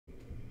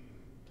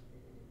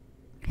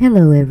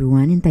Hello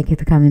everyone, and thank you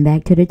for coming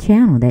back to the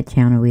channel. That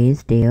channel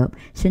is Deb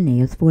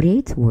Chanel's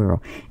 48's World,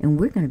 and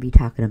we're going to be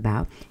talking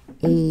about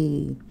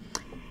a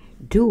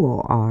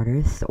duo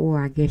artist, or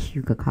I guess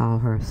you could call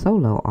her a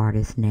solo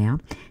artist now.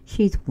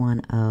 She's one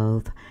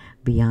of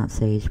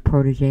Beyonce's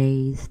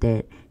proteges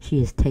that she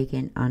has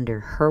taken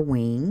under her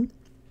wing,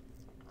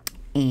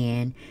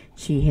 and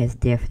she has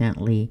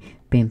definitely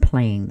been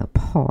playing the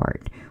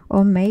part,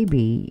 or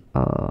maybe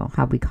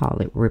how we call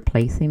it,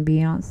 replacing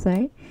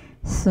Beyonce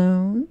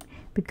soon.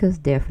 Because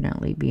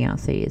definitely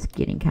Beyonce is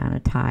getting kind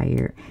of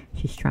tired.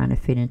 She's trying to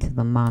fit into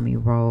the mommy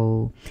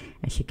role,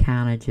 and she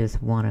kind of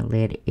just want to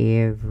let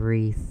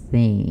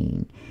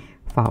everything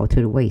fall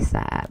to the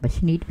wayside. But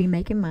she needs to be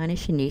making money.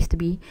 She needs to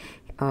be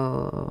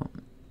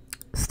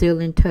still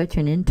in touch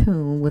and in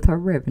tune with her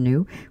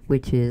revenue,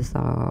 which is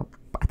I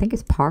think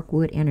it's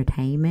Parkwood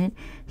Entertainment.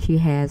 She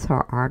has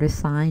her artist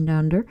signed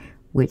under,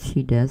 which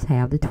she does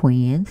have the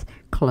twins,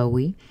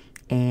 Chloe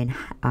and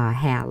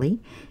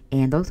Hallie.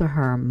 And those are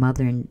her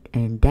mother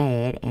and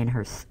dad and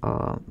her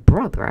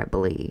brother, I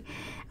believe.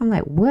 I'm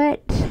like,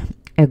 what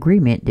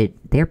agreement did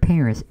their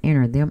parents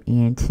enter them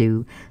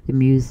into the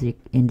music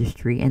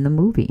industry and the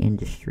movie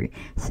industry?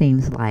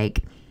 Seems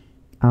like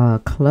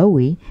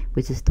Chloe,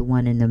 which is the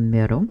one in the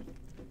middle,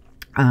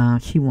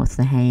 she wants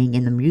to hang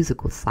in the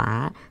musical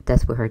side.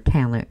 That's where her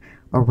talent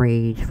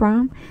arranged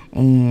from.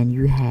 And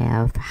you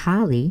have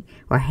Hallie.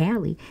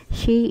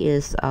 She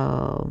is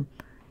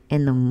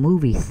in the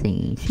movie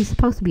scene. She's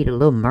supposed to be the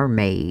Little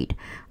Mermaid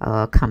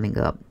coming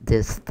up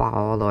this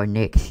fall or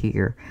next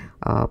year,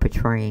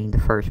 portraying the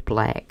first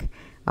black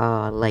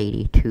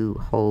lady to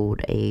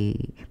hold a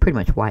pretty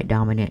much white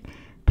dominant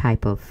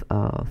type of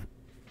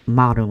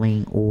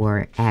modeling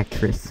or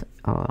actress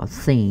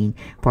scene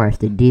as far as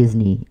the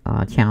Disney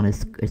channel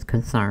is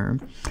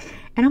concerned.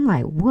 And I'm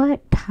like,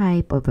 what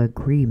type of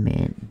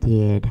agreement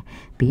did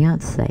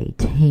Beyonce,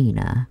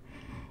 Tina,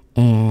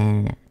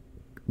 and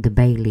the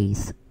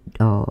Baileys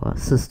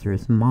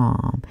sister's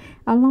mom,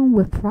 along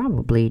with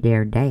probably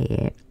their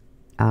dad,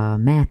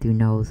 Matthew,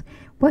 knows,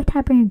 what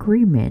type of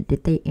agreement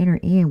did they enter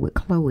in with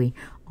Chloe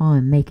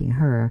on making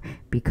her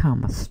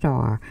become a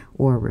star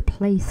or a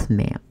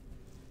replacement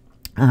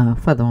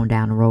further on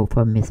down the road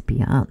for Miss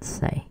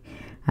Beyonce?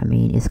 I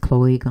mean, is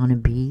Chloe gonna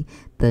be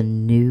the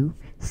new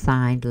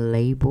signed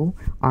label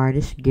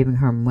artist, giving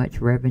her much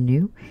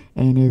revenue?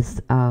 And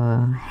is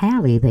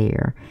Hallie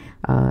there?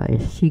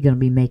 Is she gonna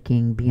be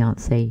making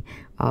Beyonce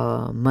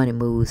money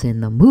moves in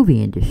the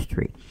movie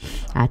industry?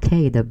 I tell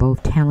you, they're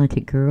both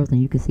talented girls,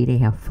 and you can see they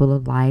have full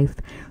of life,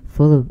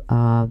 full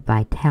of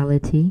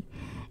vitality,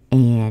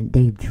 and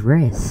they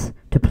dress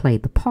to play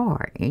the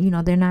part. And you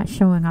know, they're not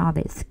showing all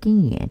that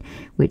skin,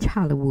 which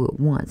Hollywood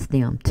wants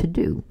them to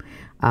do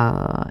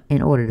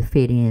in order to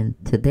fit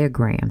into their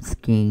grand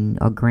scheme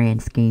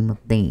of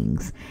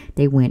things.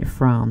 They went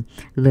from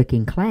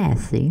looking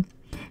classy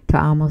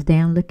to almost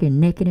down looking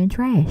naked and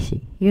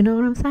trashy. You know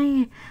what I'm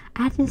saying?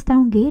 I just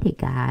don't get it,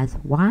 guys.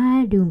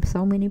 Why do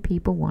so many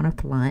people want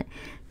to flaunt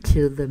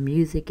to the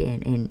music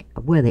and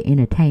the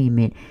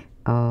entertainment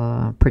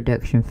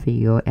production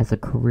field as a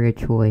career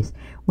choice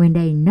when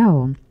they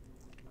know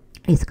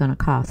it's going to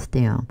cost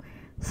them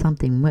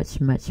something much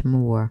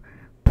more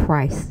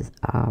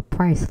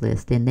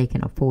priceless than they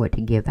can afford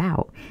to give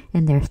out,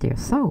 and there's their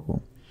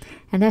soul?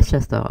 And that's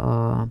just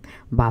a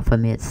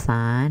Baphomet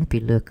sign. If you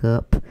look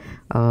up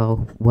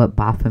what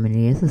Baphomet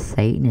is, it's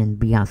Satan, and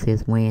Beyonce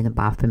is wearing the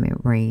Baphomet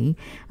ring.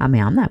 I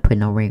mean, I'm not putting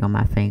no ring on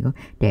my finger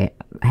that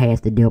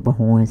has the devil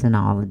horns and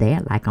all of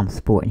that like I'm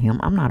sporting him.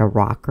 I'm not a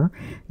rocker.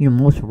 You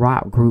know, most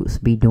rock groups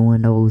be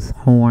doing those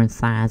horn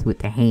signs with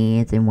their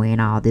hands and wearing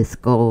all this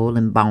skull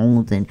and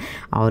bones and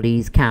all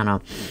these kind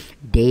of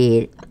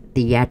dead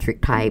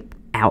theatric type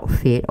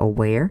outfit or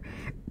wear.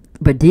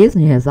 But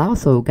Disney has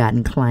also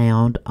gotten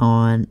clowned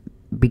on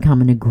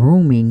becoming a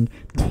grooming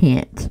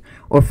tent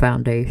or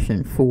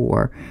foundation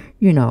for,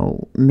 you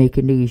know,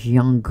 making these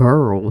young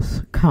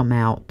girls come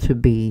out to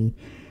be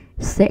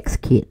sex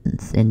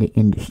kittens in the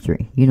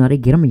industry. You know, they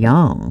get them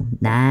young,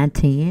 9,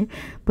 10.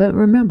 But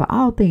remember,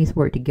 all things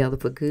work together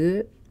for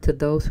good to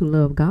those who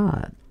love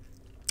God.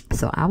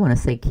 So I want to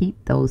say,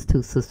 keep those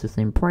two sisters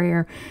in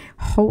prayer.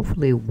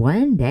 Hopefully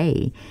one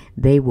day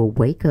they will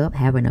wake up,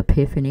 have an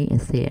epiphany,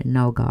 and say,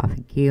 no, God,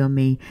 forgive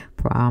me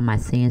for all my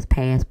sins,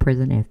 past,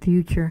 present, and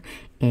future,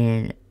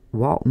 and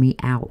walk me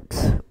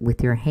out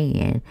with your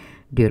hand,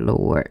 dear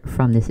Lord,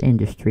 from this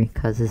industry,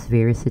 because it's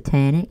very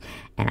satanic.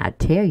 And I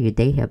tell you,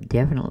 they have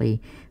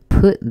definitely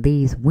put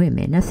these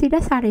women. Now, see,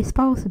 that's how they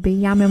supposed to be.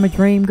 Y'all remember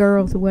Dream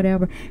Girls or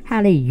whatever?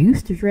 How they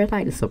used to dress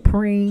like the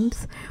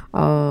Supremes,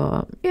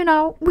 you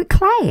know, with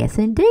class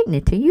and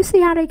dignity. You see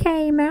how they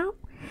came out?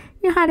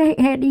 You know how they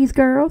had these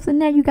girls, and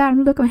now you got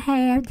them looking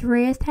half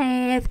dressed,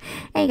 half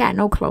ain't got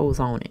no clothes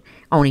on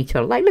each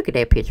other. Like, look at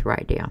that picture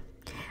right there.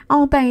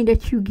 Only thing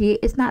that you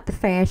get is not the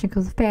fashion,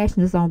 because the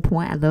fashion is on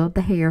point. I love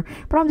the hair,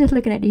 but I'm just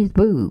looking at these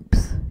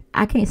boobs.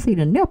 I can't see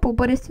the nipple,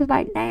 but it's just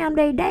like, damn,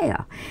 they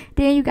there.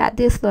 Then you got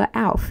this little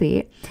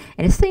outfit,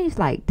 and it seems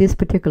like this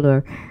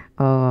particular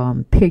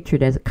picture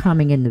that's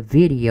coming in the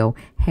video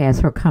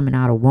has her coming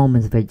out a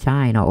woman's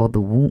vagina, or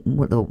the womb,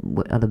 or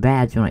the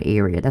vaginal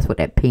area. That's what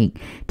that pink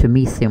to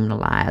me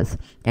symbolizes,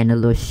 and the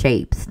little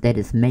shapes that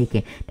it's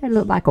making that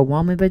look like a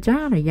woman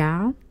vagina,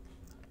 y'all.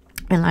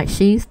 And like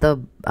she's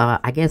the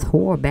I guess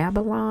whore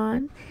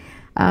Babylon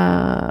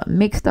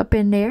mixed up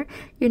in there.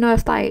 You know,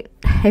 it's like,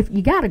 if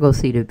you gotta go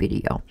see the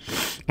video.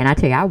 And I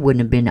tell you, I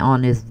wouldn't have been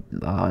on this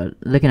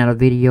looking at a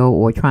video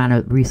or trying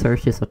to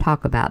research this or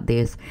talk about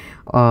this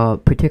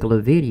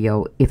particular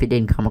video if it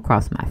didn't come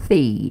across my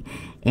feed,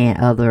 and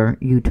other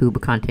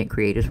YouTuber content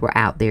creators were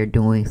out there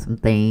doing some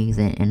things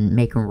and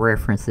making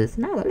references.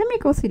 And I was like, let me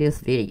go see this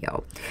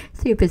video,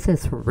 see if it's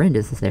as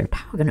horrendous as they're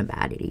talking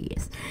about it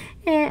is,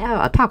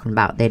 and talking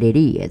about that it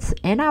is.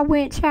 And I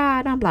went,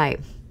 child, I'm like,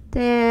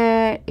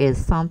 that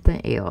is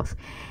something else.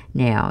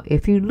 Now,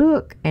 if you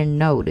look and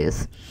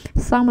notice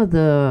some of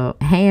the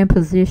hand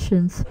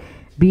positions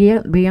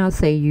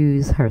Beyonce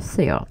used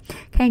herself,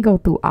 can't go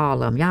through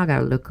all of them. Y'all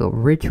gotta look up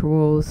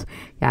rituals.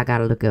 Y'all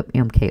gotta look up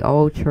MK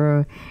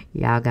Ultra.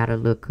 Y'all gotta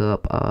look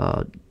up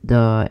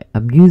the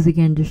music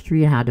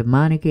industry and how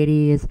demonic it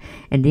is.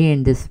 And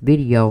then this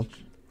video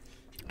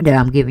that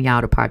I'm giving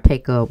y'all to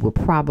partake of will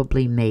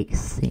probably make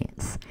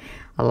sense.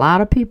 A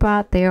lot of people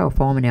out there are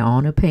forming their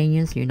own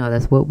opinions. You know,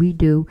 that's what we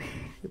do.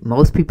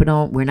 Most people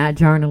don't. We're not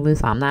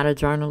journalists. I'm not a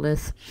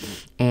journalist.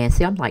 And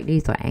see, I'm like,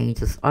 these are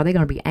angels. Are they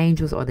going to be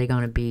angels, or are they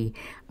going to be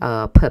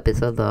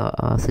puppets of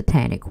the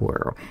satanic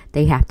world?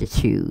 They have to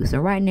choose.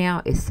 And right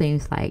now, it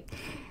seems like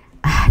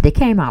they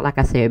came out, like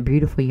I said,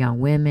 beautiful young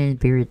women,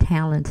 very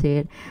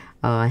talented,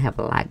 have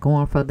a lot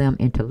going for them,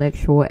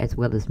 intellectual as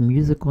well as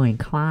musical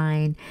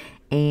inclined.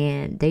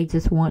 And they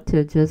just want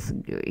to just,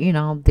 you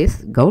know,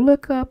 this, go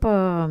look up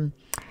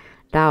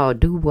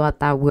do what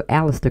thou with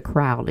Aleister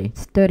Crowley.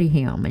 Study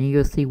him, and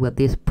you'll see where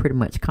this pretty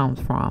much comes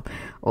from.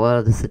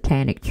 Or the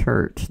satanic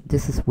church.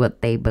 This is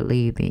what they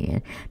believe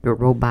in. The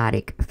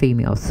robotic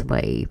female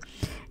slave.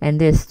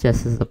 And this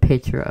just is a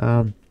picture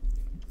of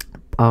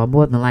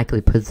more than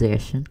likely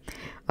possession.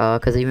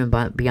 Because even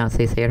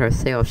Beyonce said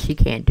herself, she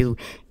can't do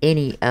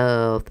any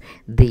of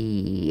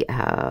the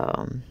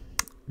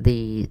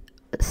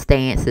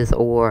stances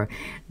or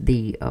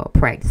the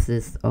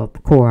practices of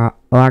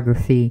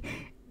choreography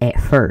at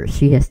first.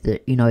 She has to,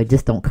 you know, it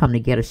just don't come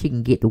together. She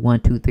can get the 1,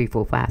 2, 3,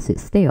 4, 5,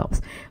 6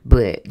 steps,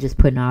 but just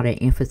putting all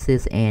that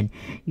emphasis and,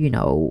 you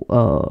know,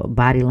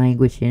 body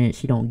language in it,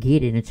 she don't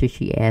get it until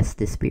she asks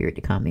the spirit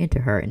to come into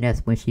her, and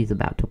that's when she's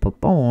about to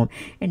perform.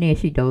 And then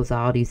she does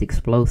all these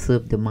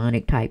explosive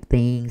demonic type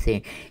things,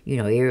 and, you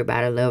know,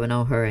 everybody loving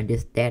on her and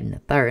this, that, and the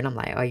third. And I'm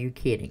like, are you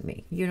kidding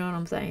me? You know what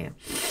I'm saying?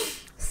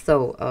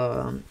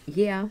 So,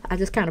 yeah, I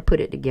just kind of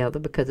put it together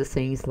because it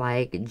seems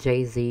like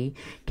Jay-Z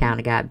kind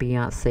of got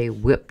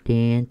Beyonce whipped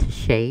into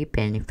shape,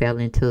 and it fell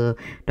into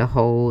the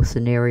whole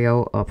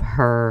scenario of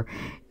her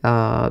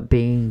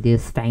being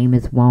this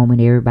famous woman.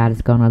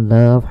 Everybody's gonna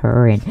love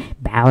her and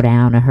bow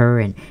down to her,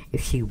 and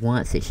if she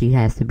wants it, she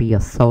has to be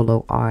a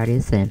solo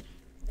artist. And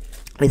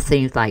it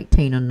seems like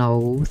Tina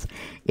Knowles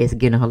is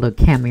getting her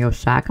little cameo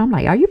shot. I'm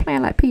like, are you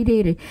playing like P.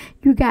 Diddy?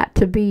 You got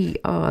to be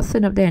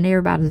sitting up there in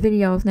everybody's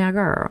videos now,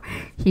 girl.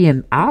 She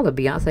in all of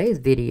Beyonce's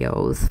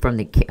videos from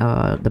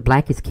the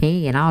Black is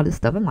King and all this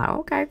stuff. I'm like,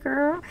 okay,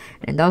 girl.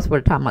 And those were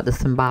talking about the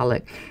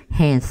symbolic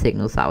hand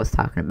signals I was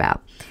talking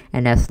about.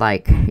 And that's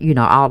like, you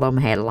know, all of them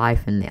had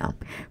life in them,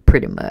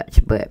 pretty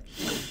much. But,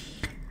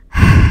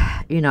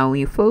 you know, when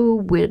you fool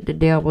with the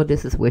devil,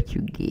 this is what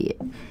you get.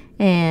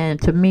 And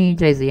to me,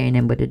 Jay-Z ain't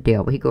nothing but the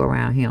devil. He go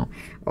around him.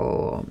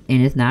 And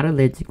it's not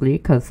allegedly,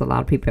 because a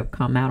lot of people have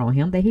come out on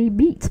him that he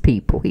beats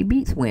people. He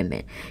beats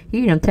women.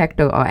 He done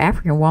attacked an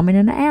African woman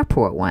in the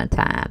airport one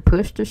time.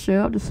 Pushed her,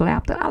 shoved her,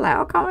 slapped her. I'm like,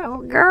 oh, come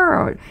on,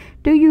 girl.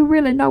 Do you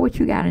really know what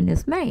you got in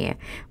this man?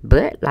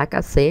 But, like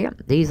I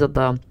said, these are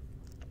the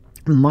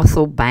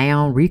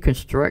muscle-bound,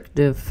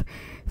 reconstructive,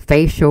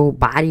 facial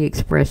body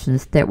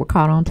expressions that were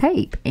caught on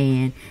tape.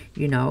 And,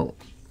 you know,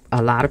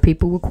 a lot of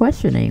people were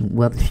questioning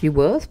whether she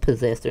was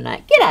possessed or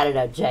not. Get out of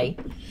there, Jay.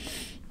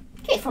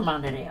 Get from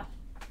under there,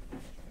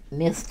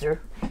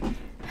 mister.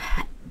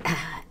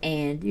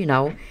 And, you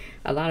know,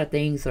 a lot of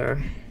things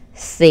are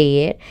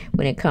said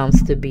when it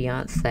comes to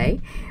Beyonce.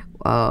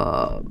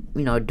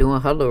 You know,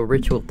 doing her little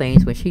ritual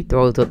things when she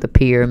throws up the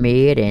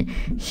pyramid and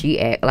she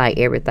act like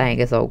everything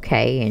is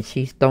okay, and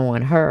she's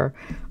throwing her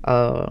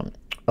or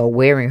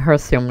wearing her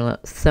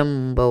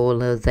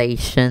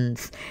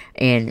symbolizations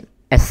and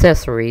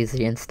accessories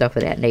and stuff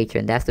of that nature.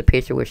 And that's the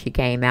picture where she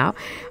came out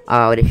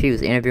that she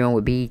was interviewing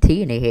with BET,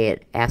 and they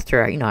had asked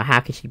her, you know, how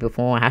can she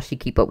perform, how she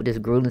keep up with this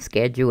grueling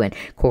schedule and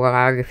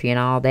choreography and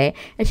all that.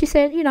 And she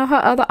said, you know,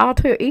 her other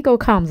alter ego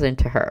comes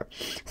into her.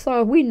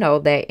 So we know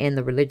that in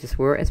the religious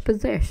world it's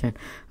possession.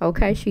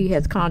 Okay, she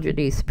has conjured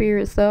these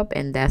spirits up,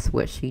 and that's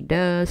what she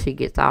does. She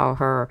gets all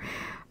her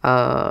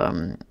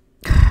I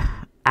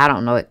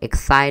don't know,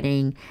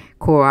 exciting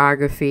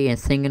choreography and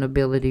singing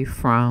ability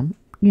from,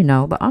 you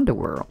know, the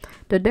underworld,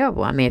 the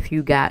devil. I mean, if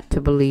you got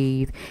to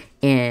believe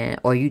and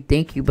or you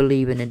think you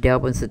believe in the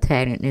devil and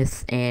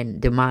satanicness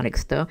and demonic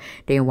stuff,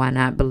 then why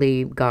not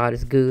believe God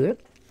is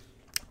good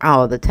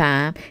all the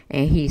time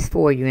and he's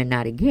for you and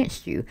not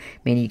against you?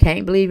 Meaning you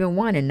can't believe in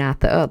one and not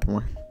the other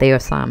one. They are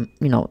some,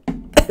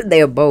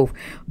 they are both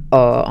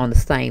on the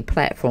same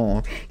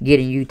platform,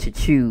 getting you to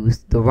choose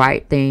the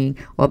right thing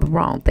or the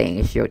wrong thing.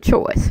 It's your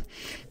choice.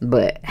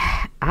 But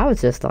I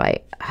was just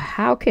like,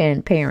 how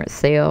can parents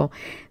sell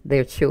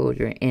their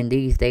children in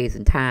these days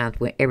and times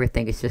when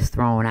everything is just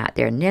thrown out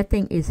there?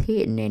 Nothing is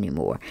hidden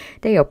anymore.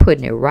 They are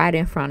putting it right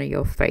in front of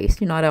your face.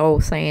 You know the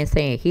old saying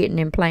hidden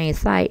in plain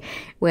sight?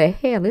 Well,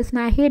 hell, it's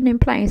not hidden in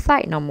plain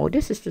sight no more.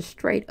 This is just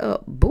straight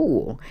up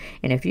bull.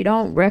 And if you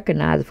don't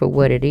recognize it for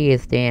what it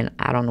is, then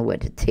I don't know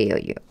what to tell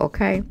you.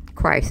 Okay?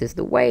 Christ is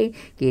the way.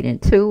 Get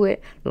into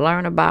it.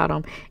 Learn about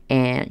him.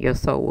 And your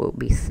soul will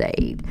be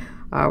saved.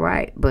 All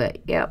right? But,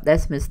 yep,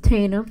 that's Miss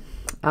Tina.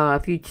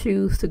 If you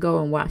choose to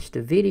go and watch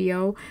the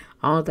video,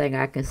 only thing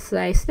I can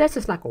say, so that's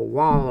just like a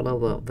wall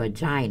of a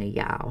vagina,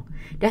 y'all.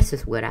 That's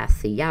just what I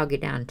see. Y'all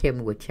get down and tell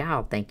me what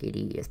y'all think it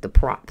is. The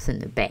props in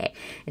the back.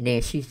 And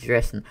then she's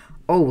dressing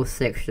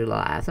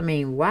over-sexualized. I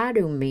mean, why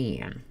do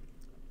men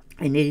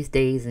in these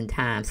days and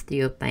times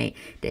still think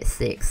that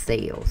sex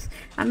sells?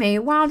 I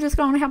mean, why don't just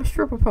go and have a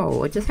stripper pole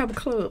or just have a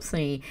club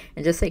scene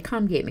and just say,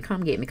 come get me,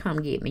 come get me,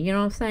 come get me. You know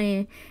what I'm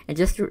saying? And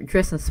just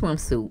dress in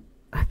swimsuit.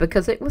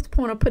 Because what's the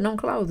point of putting on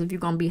clothes if you're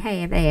going to be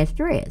half-ass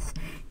dressed,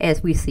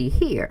 as we see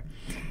here?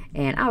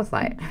 And I was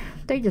like,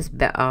 they just,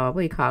 what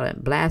do you call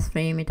it,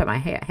 blasphemy, talking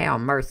about have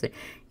mercy.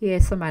 Yeah,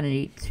 somebody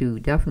needs to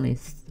definitely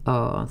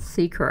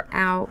seek her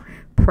out,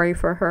 pray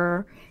for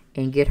her,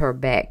 and get her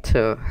back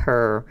to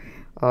her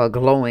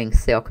glowing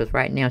self. Because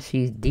right now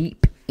she's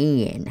deep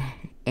in,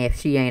 if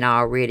she ain't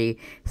already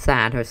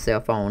signed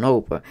herself on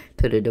over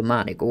to the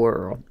demonic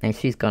world, and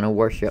she's gonna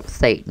worship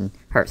Satan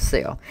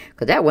herself.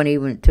 Because that wasn't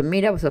even, to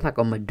me, that was just like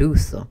a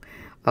Medusa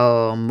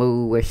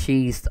move, where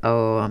she's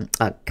a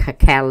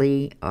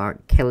Kali, or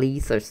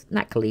Khalees, or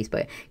not Khalees,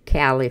 but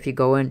Kali. If you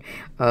go in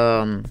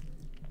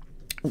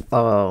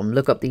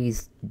look up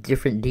these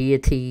different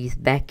deities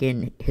back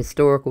in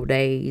historical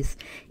days,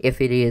 if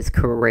it is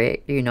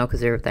correct,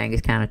 because everything is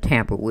kind of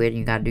tampered with.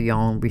 You got to do your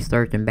own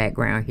research and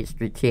background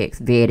history checks,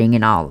 vetting,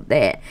 and all of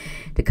that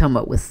to come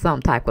up with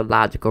some type of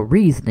logical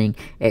reasoning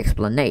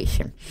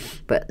explanation.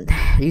 But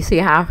you see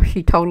how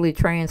she totally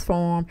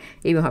transformed?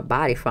 Even her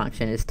body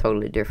function is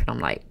totally different. I'm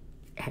like,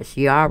 has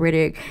she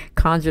already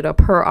conjured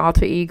up her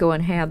alter ego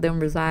and have them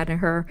reside in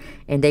her,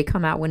 and they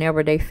come out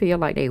whenever they feel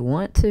like they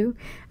want to?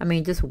 I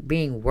mean, just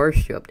being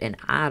worshipped and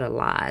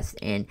idolized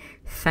and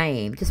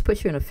fame just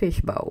puts you in a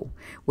fishbowl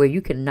where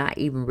you cannot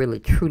even really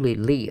truly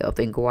live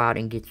and go out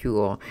and get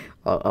you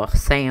a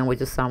sandwich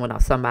or something, or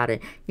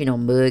somebody,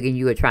 mugging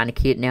you or trying to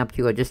kidnap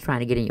you or just trying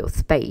to get in your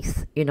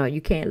space.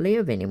 You can't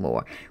live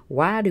anymore.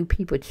 Why do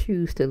people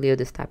choose to live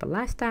this type of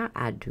lifestyle?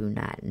 I do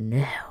not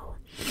know.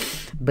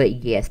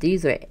 But yes,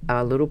 these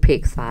are little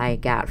pics I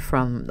got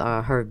from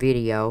her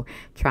video,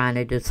 trying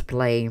to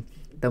display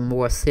the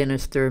more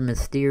sinister,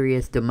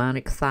 mysterious,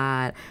 demonic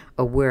side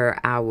of where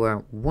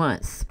our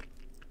once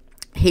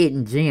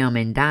hidden gem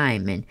and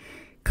diamond,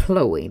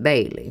 Chloe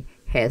Bailey,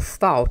 has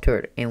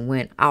faltered and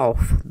went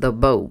off the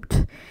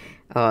boat,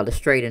 the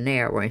straight and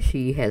narrow, and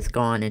she has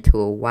gone into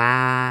a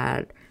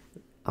wide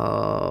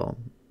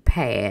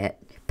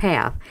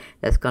path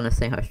that's going to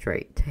send her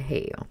straight to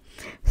hell.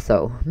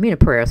 So many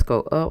prayers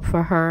go up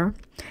for her.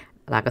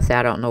 Like I said,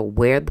 I don't know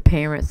where the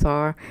parents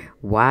are,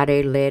 why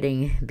they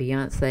letting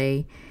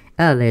Beyoncé,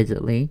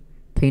 allegedly,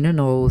 Tina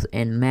Knowles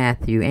and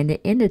Matthew, and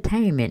the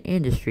entertainment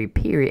industry,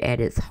 period, at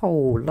its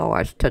whole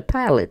large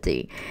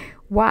totality,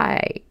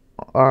 why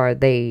are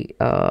they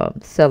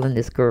selling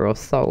this girl's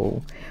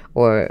soul,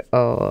 or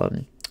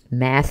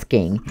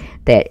masking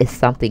that it's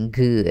something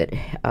good?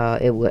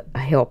 It would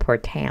help her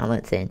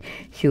talents and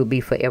she would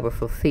be forever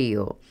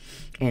fulfilled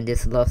in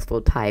this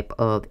lustful type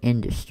of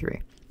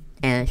industry.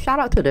 And shout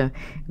out to the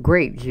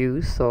Grape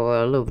Juice, or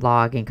a little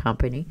vlogging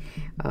company,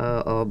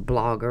 or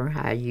blogger.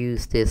 I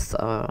use this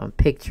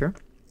picture.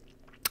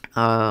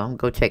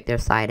 Go check their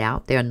site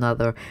out. They're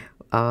another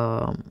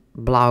blogger,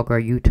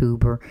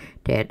 YouTuber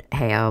that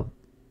have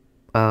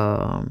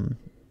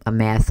a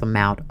mass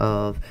amount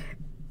of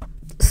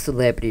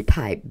celebrity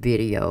type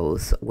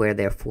videos where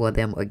they're for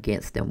them or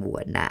against them,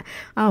 whatnot.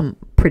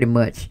 Pretty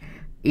much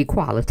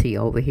equality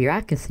over here. I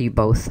can see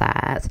both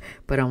sides,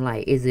 but I'm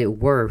like, is it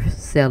worth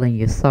selling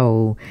your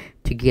soul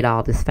to get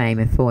all this fame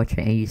and fortune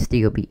and you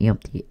still be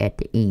empty at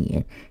the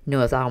end?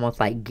 It's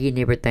almost like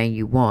getting everything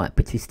you want,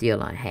 but you're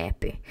still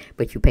unhappy,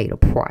 but you paid a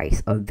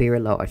price, a very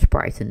large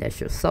price, and that's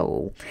your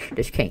soul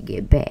that you can't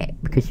get back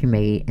because you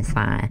made and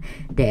signed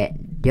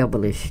that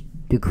devilish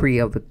decree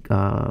of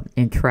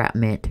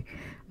entrapment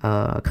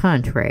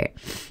contract,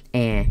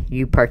 and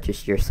you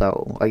purchased your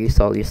soul, or you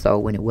sold your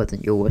soul when it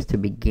wasn't yours to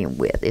begin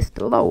with. It's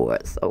the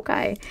Lord's,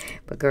 okay?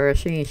 But girl,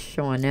 she ain't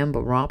showing them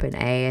but romping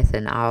ass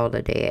and all of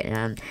that,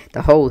 and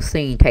the whole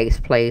scene takes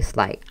place,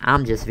 like,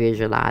 I'm just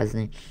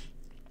visualizing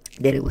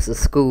that it was a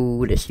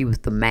school that she was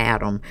the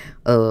madam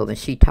of, and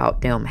she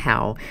taught them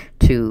how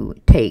to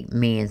take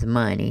men's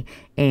money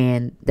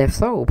and their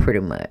soul, pretty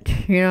much.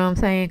 You know what I'm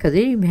saying? Because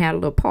it even had a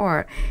little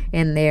part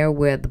in there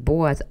where the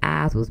boy's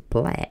eyes was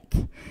black,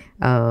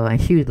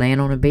 and she was laying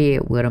on the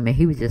bed with him, and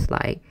he was just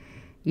like,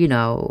 you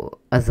know,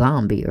 a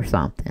zombie or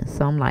something.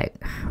 So I'm like,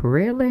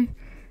 really?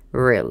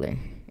 Really?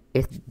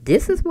 If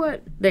this is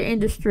what the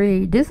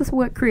industry, this is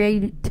what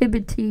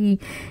creativity,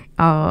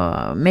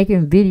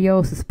 making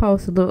videos is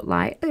supposed to look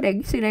like. Look at that,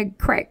 you see that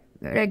crack,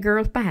 that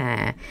girl's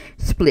behind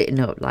splitting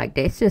up like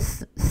that. It's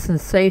just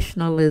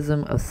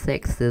sensationalism of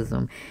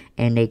sexism,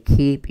 and they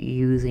keep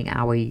using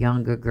our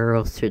younger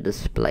girls to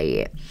display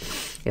it.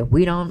 If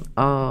we don't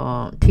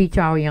teach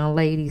our young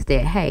ladies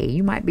that, hey,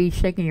 you might be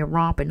shaking your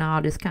rump and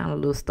all this kind of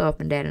little stuff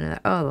and that and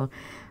the other,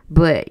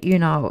 but you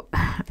know,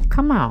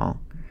 come on,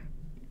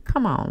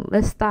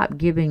 let's stop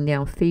feeding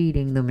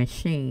the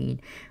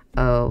machine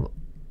of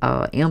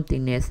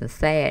emptiness and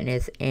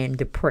sadness and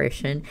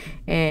depression,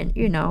 and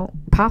you know,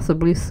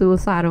 possibly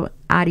suicidal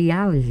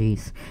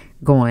ideologies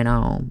going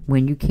on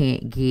when you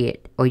can't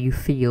get, or you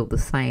feel the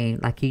same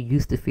like you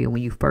used to feel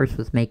when you first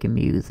was making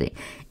music,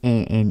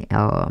 and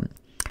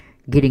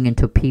getting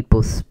into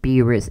people's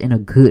spirits in a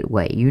good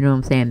way. You know what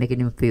I'm saying? Making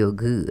them feel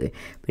good.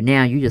 But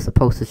now you're just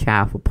supposed to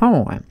child for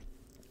porn,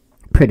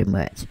 pretty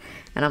much.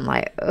 And I'm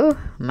like, oh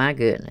my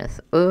goodness,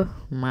 oh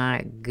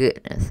my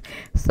goodness.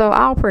 So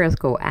our prayers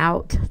go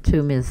out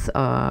to Miss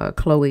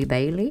Chloe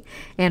Bailey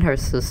and her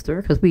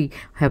sister, because we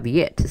have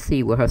yet to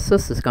see what her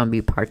sister's going to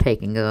be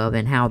partaking of,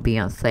 and how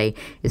Beyonce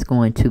is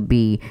going to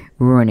be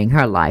ruining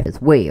her life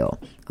as well.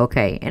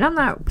 Okay, and I'm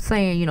not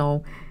saying, you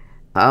know,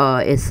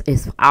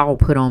 it's all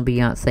put on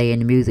Beyonce in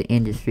the music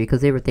industry,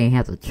 because everything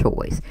has a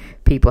choice.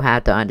 People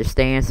have to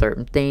understand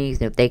certain things,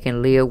 and if they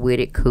can live with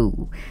it,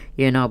 cool,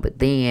 you know. But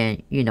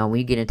then, you know, when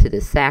you get into the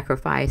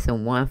sacrifice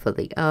and one for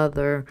the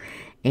other,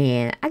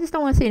 and I just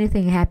don't want to see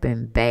anything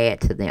happen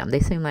bad to them. They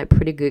seem like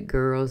pretty good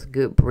girls,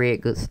 good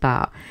bread, good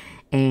stock,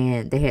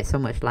 and they had so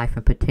much life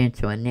and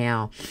potential, and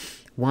now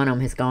one of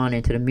them has gone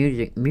into the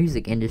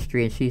music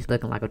industry, and she's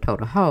looking like a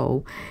total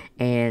hoe.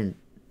 And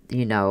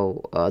you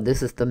know,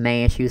 this is the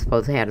man she was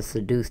supposed to have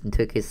seduced and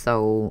took his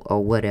soul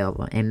or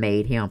whatever, and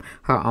made him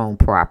her own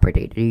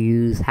property to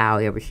use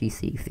however she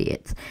see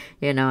fits,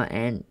 you know.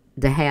 And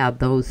to have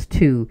those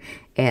two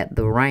at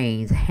the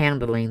reins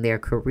handling their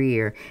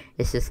career,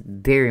 it's just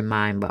very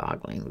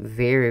mind-boggling,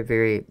 very,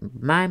 very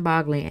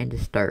mind-boggling and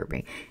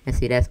disturbing. And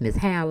see, that's Miss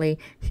Halle.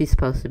 She's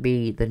supposed to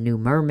be the new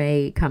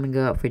mermaid coming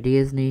up for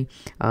Disney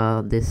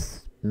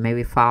this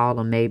maybe fall,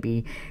 or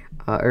maybe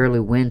early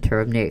winter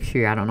of next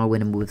year. I don't know when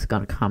the movie's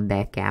going to come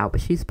back out,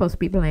 but she's supposed to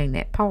be playing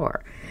that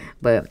part.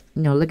 But,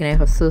 you know, looking at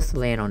her sister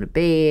laying on the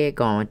bed,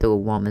 going through a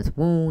woman's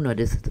womb, or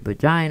this is the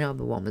vagina of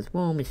the woman's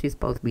womb, and she's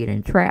supposed to be an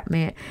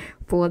entrapment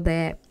for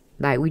that.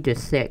 Like, we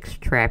just sex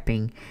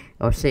trapping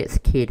or sex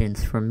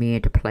kittens for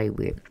men to play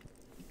with.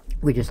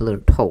 We're just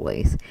little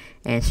toys.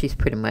 And she's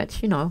pretty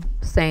much, you know,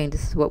 saying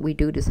this is what we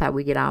do, this is how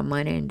we get our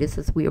money, and this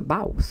is we're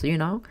boss, you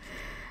know.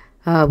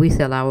 We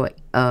sell our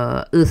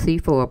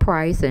Uzi for a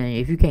price, and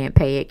if you can't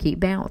pay it, keep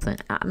bouncing.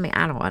 I mean,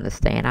 I don't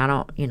understand. I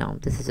don't, you know,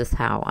 this is just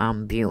how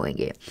I'm viewing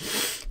it.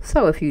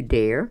 So if you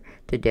dare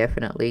to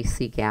definitely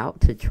seek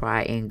out to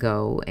try and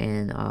go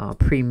and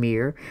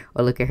premiere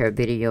or look at her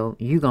video,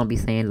 you're going to be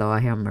saying,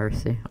 Lord have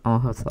mercy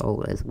on her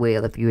soul as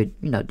well. If you're,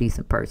 you know,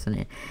 decent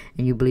person,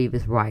 and you believe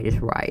it's right,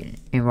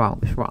 and wrong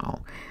is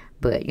wrong.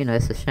 But, you know,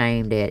 it's a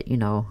shame that, you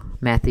know,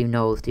 Matthew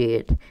Knowles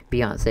did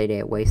Beyonce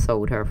that way,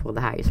 sold her for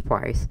the highest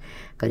price.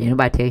 Because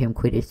anybody tell him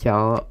quit his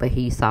job, but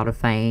he saw the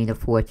fame, the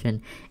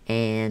fortune,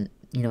 and,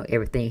 you know,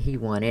 everything he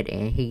wanted.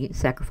 And he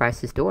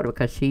sacrificed his daughter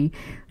because she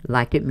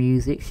liked it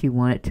music. She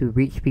wanted to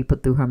reach people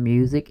through her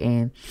music.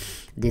 And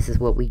this is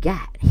what we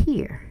got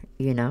here,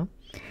 you know.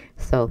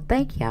 So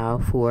thank y'all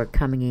for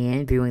coming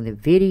in, viewing the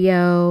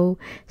video,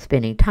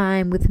 spending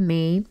time with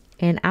me.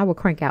 And I will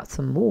crank out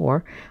some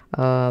more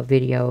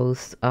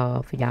videos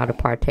for y'all to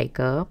partake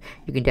of.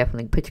 You can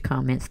definitely put your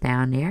comments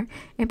down there.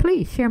 And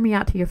please share me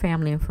out to your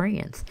family and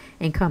friends.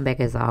 And come back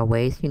as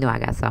always. You know I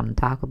got something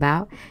to talk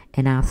about.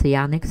 And I'll see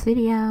y'all next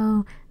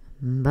video.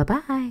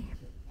 Bye-bye.